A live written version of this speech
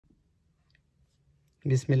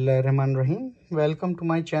Bismillahirrahmanirrahim. Welcome to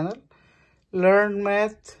my channel, Learn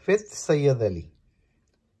Math with Syed Ali.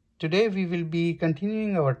 Today we will be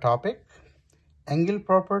continuing our topic, angle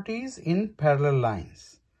properties in parallel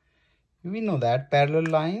lines. We know that parallel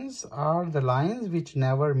lines are the lines which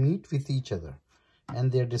never meet with each other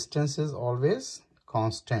and their distance is always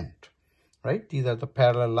constant, right? These are the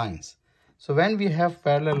parallel lines. So when we have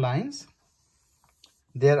parallel lines,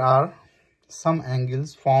 there are some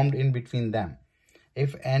angles formed in between them.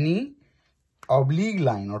 If any oblique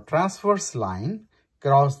line or transverse line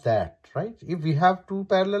cross that, right? If we have two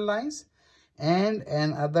parallel lines and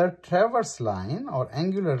another transverse line or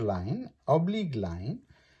angular line, oblique line,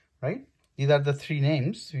 right? These are the three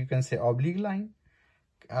names. You can say oblique line,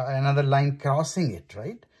 another line crossing it,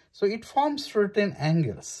 right? So it forms certain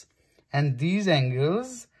angles, and these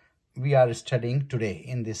angles we are studying today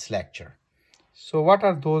in this lecture. So what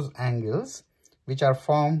are those angles which are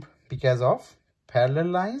formed because of parallel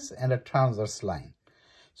lines and a transverse line?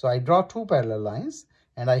 So I draw two parallel lines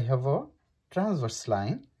and I have a transverse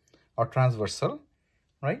line or transversal,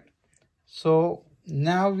 right? So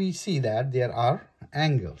now we see that there are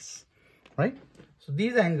angles, right? So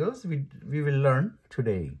these angles we will learn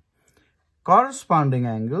today. Corresponding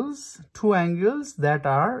angles, two angles that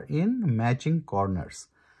are in matching corners.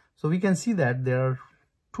 So we can see that there are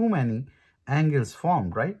too many angles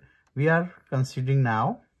formed, right? We are considering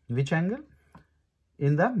now which angle?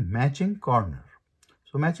 In the matching corner.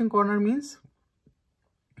 So matching corner means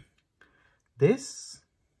this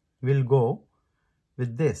will go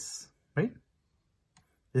with this, right?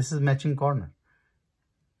 This is matching corner.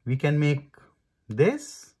 We can make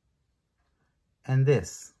this and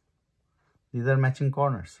this. These are matching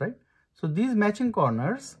corners, right? So these matching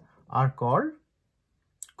corners are called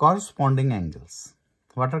corresponding angles.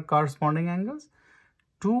 What are corresponding angles?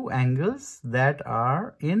 Two angles that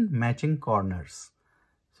are in matching corners.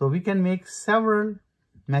 So we can make several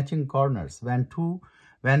matching corners when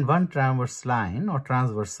one transverse line or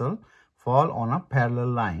transversal fall on a parallel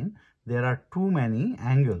line. There are too many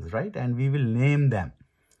angles, right? And we will name them.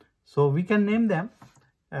 So we can name them.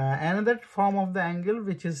 Another form of the angle,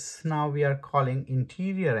 which is now we are calling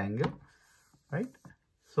interior angle, right?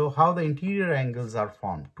 So how the interior angles are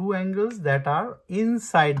formed? Two angles that are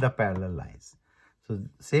inside the parallel lines. So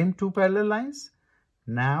same two parallel lines,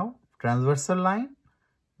 now transversal line,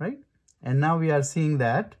 right? And now we are seeing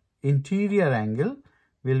that interior angle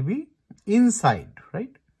will be inside,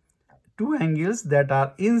 right? Two angles that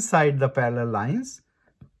are inside the parallel lines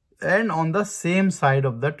and on the same side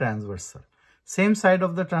of the transversal. Same side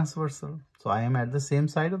of the transversal. So I am at the same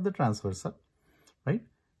side of the transversal, right?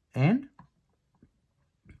 And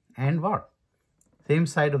what? Same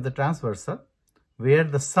side of the transversal where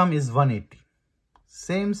the sum is 180.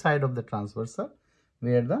 Same side of the transversal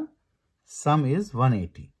where the sum is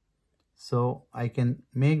 180. So I can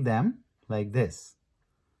make them like this.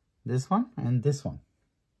 This one and this one.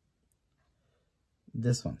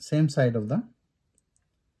 This one. Same side of the.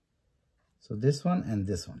 So this one and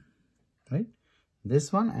this one. Right?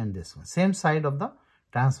 This one and this one. Same side of the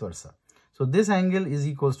transversal. So this angle is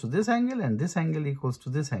equals to this angle and this angle equals to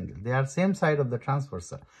this angle. They are same side of the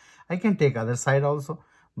transversal. I can take other side also,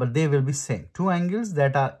 but they will be same. Two angles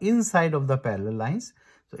that are inside of the parallel lines.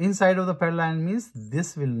 So inside of the parallel line means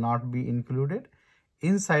this will not be included.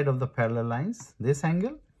 Inside of the parallel lines, this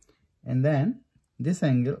angle and then this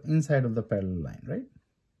angle inside of the parallel line, right?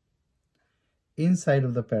 Inside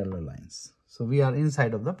of the parallel lines. So we are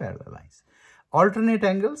inside of the parallel lines. Alternate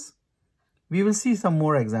angles. We will see some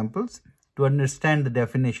more examples to understand the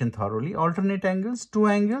definition thoroughly. Alternate angles, two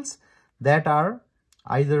angles that are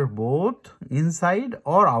either both inside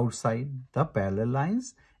or outside the parallel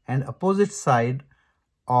lines and opposite side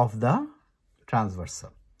of the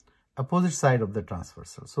transversal. Opposite side of the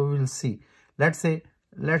transversal. So we will see. Let's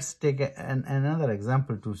take another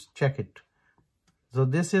example to check it. So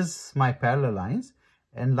this is my parallel lines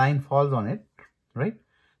and line falls on it, right?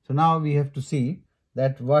 So now we have to see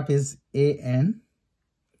that what is A and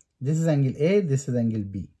this is angle A, this is angle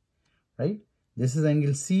B, right? This is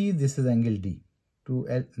angle C, this is angle D.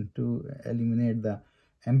 To eliminate the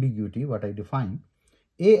ambiguity, what I define,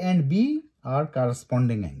 A and B are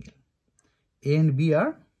corresponding angle. A and B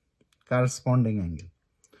are corresponding angle.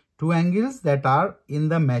 Two angles that are in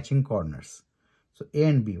the matching corners. So A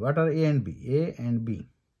and B. What are A and B? A and B,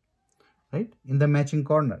 right? In the matching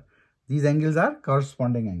corner. These angles are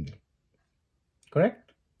corresponding angle.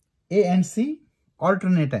 Correct? A and C,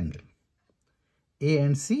 alternate angle. A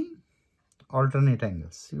and C, alternate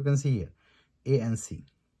angles. You can see here. A and C.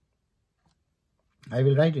 I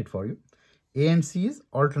will write it for you. A and C is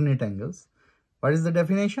alternate angles. What is the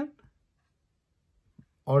definition?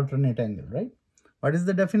 alternate angle, right? What is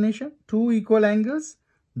the definition? Two equal angles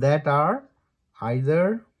that are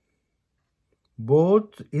either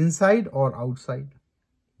both inside or outside.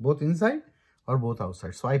 Both inside or both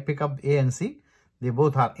outside. So I pick up A and C. They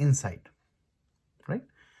both are inside, right?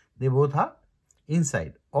 They both are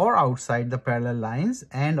inside or outside the parallel lines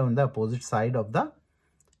and on the opposite side of the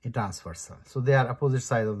transversal. So they are opposite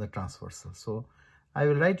side of the transversal. So I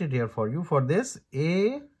will write it here for you. For this,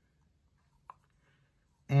 A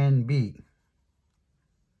and B.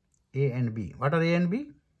 A and B. What are A and B?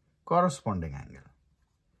 Corresponding angle.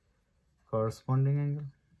 Corresponding angle.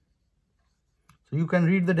 So you can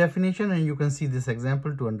read the definition and you can see this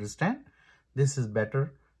example to understand. This is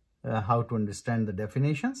better how to understand the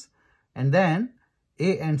definitions. And then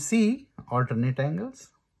A and C, alternate angles.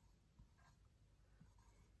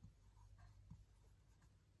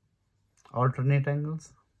 Alternate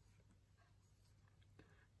angles,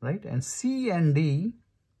 right? And C and D,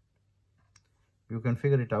 you can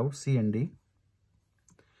figure it out, C and D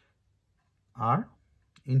are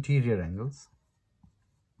interior angles.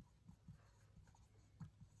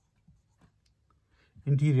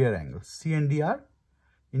 Interior angles. C and D are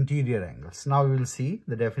interior angles. Now we will see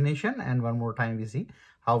the definition, and one more time we see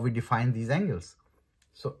how we define these angles.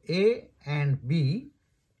 So A and B,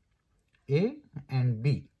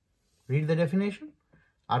 read the definition,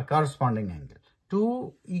 are corresponding angles.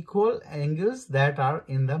 Two equal angles that are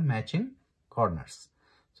in the matching corners.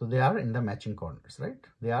 So they are in the matching corners, right?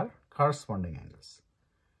 They are corresponding angles,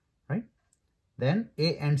 right? Then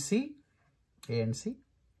A and C,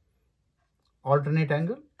 alternate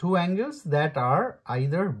angle. Two angles that are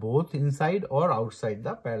either both inside or outside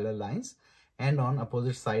the parallel lines and on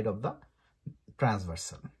opposite side of the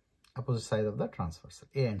transversal. Opposite side of the transversal,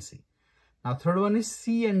 A and C. Now third one is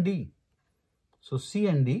C and D. So C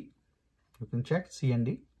and D, you can check C and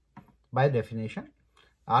D by definition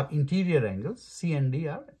are interior angles. C and D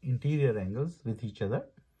are interior angles with each other.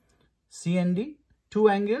 C and D, two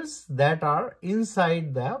angles that are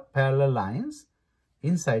inside the parallel lines.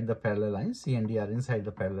 Inside the parallel lines, C and D are inside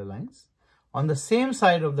the parallel lines on the same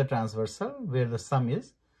side of the transversal where the sum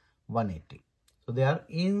is 180. So they are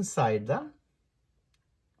inside the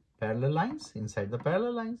parallel lines,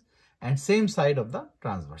 and same side of the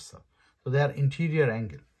transversal. So they are interior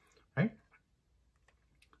angle, right?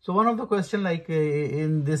 So one of the question like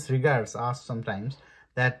in this regards asked sometimes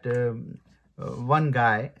that one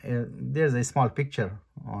guy, there's a small picture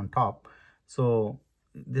on top. So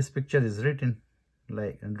this picture is written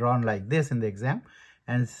like drawn like this in the exam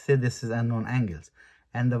and say this is unknown angles.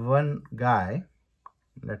 And the one guy,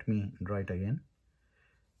 let me draw it again.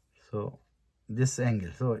 So this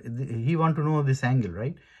angle, so he want to know this angle,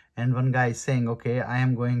 right? And one guy is saying, okay, I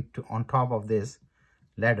am going to on top of this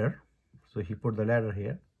ladder. So he put the ladder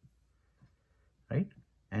here, right?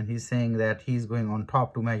 And he's saying that he's going on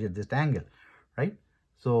top to measure this angle, right?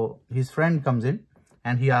 So his friend comes in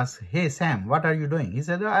and he asks, hey Sam, what are you doing? He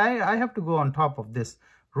said, I have to go on top of this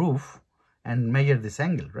roof and measure this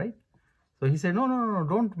angle, right? So he said, no,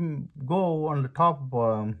 don't go on the top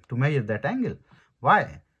to measure that angle.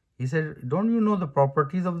 Why? He said, don't you know the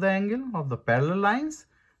properties of the angle of the parallel lines,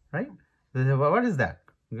 right? They said, well, what is that?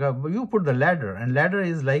 You put the ladder, and ladder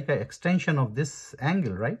is like an extension of this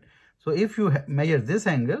angle, right? So if you measure this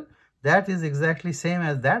angle, that is exactly same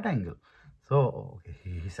as that angle. So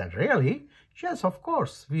he said, really? Yes, of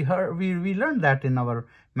course. We learned that in our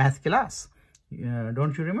math class.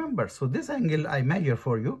 Don't you remember? So this angle I measure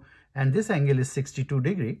for you, and this angle is 62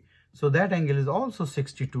 degree. So that angle is also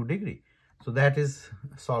 62 degree. So that is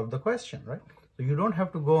solve the question, right? So you don't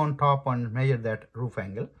have to go on top and measure that roof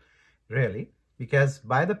angle, really, because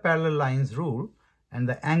by the parallel lines rule and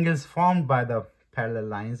the angles formed by the parallel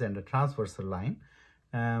lines and the transversal line,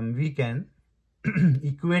 we can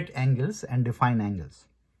equate angles and define angles.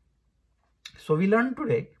 So we learned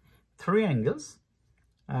today three angles,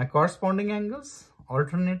 corresponding angles,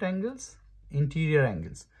 alternate angles, interior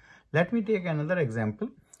angles. Let me take another example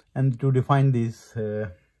and to define these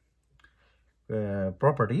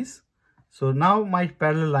properties. So now my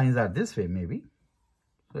parallel lines are this way maybe.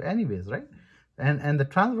 So anyways, right? And the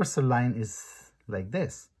transversal line is like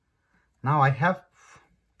this. Now I have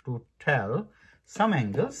to tell some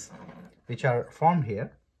angles which are formed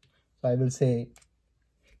here. So I will say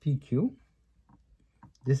PQ.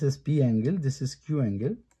 This is P angle, this is Q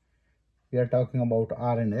angle. We are talking about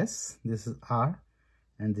R and S. This is R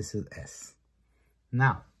and this is S.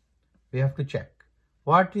 Now we have to check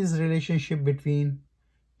what is relationship between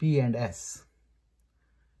P and S.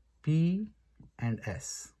 P and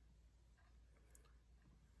S.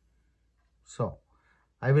 So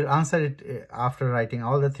I will answer it after writing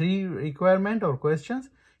all the 3 requirement or questions,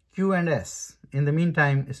 Q and S. In the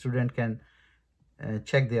meantime, student can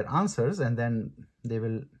check their answers, and then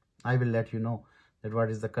I will let you know that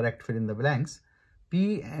what is the correct fill in the blanks.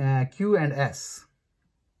 Q and S,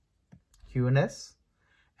 Q and S,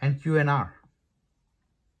 and Q and R.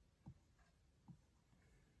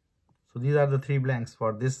 So these are the 3 blanks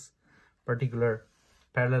for this particular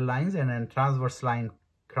parallel lines, and then transverse line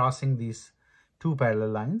crossing these 2 parallel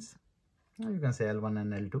lines. You can say L1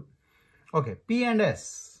 and L2. Okay, P and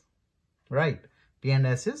S, right? P and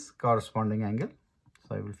S is corresponding angle.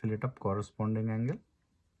 So I will fill it up, corresponding angle.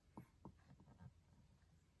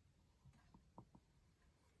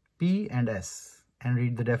 P and S, and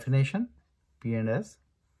read the definition. P and S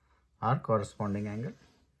are corresponding angle.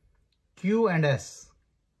 Q and S.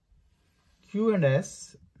 Q and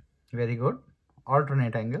S, very good,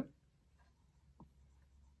 alternate angle.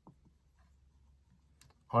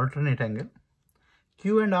 Alternate angle.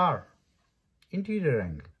 Q and R, interior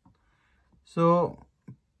angle. So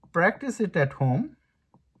practice it at home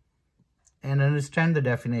and understand the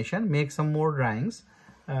definition. Make some more drawings.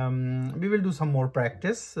 We will do some more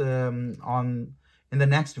practice in the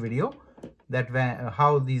next video, that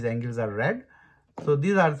how these angles are read. So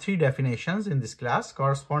these are 3 definitions in this class: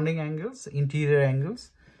 corresponding angles, interior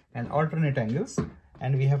angles, and alternate angles.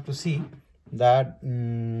 And we have to see that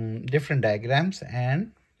different diagrams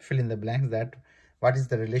and fill in the blanks, that what is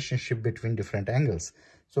the relationship between different angles.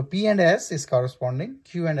 So P and S is corresponding,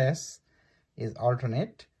 Q and S is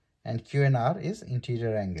alternate, and Q and R is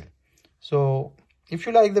interior angle. So if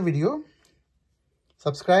you like the video,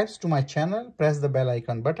 subscribe to my channel, press the bell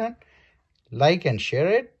icon button, like and share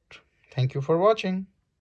it. Thank you for watching.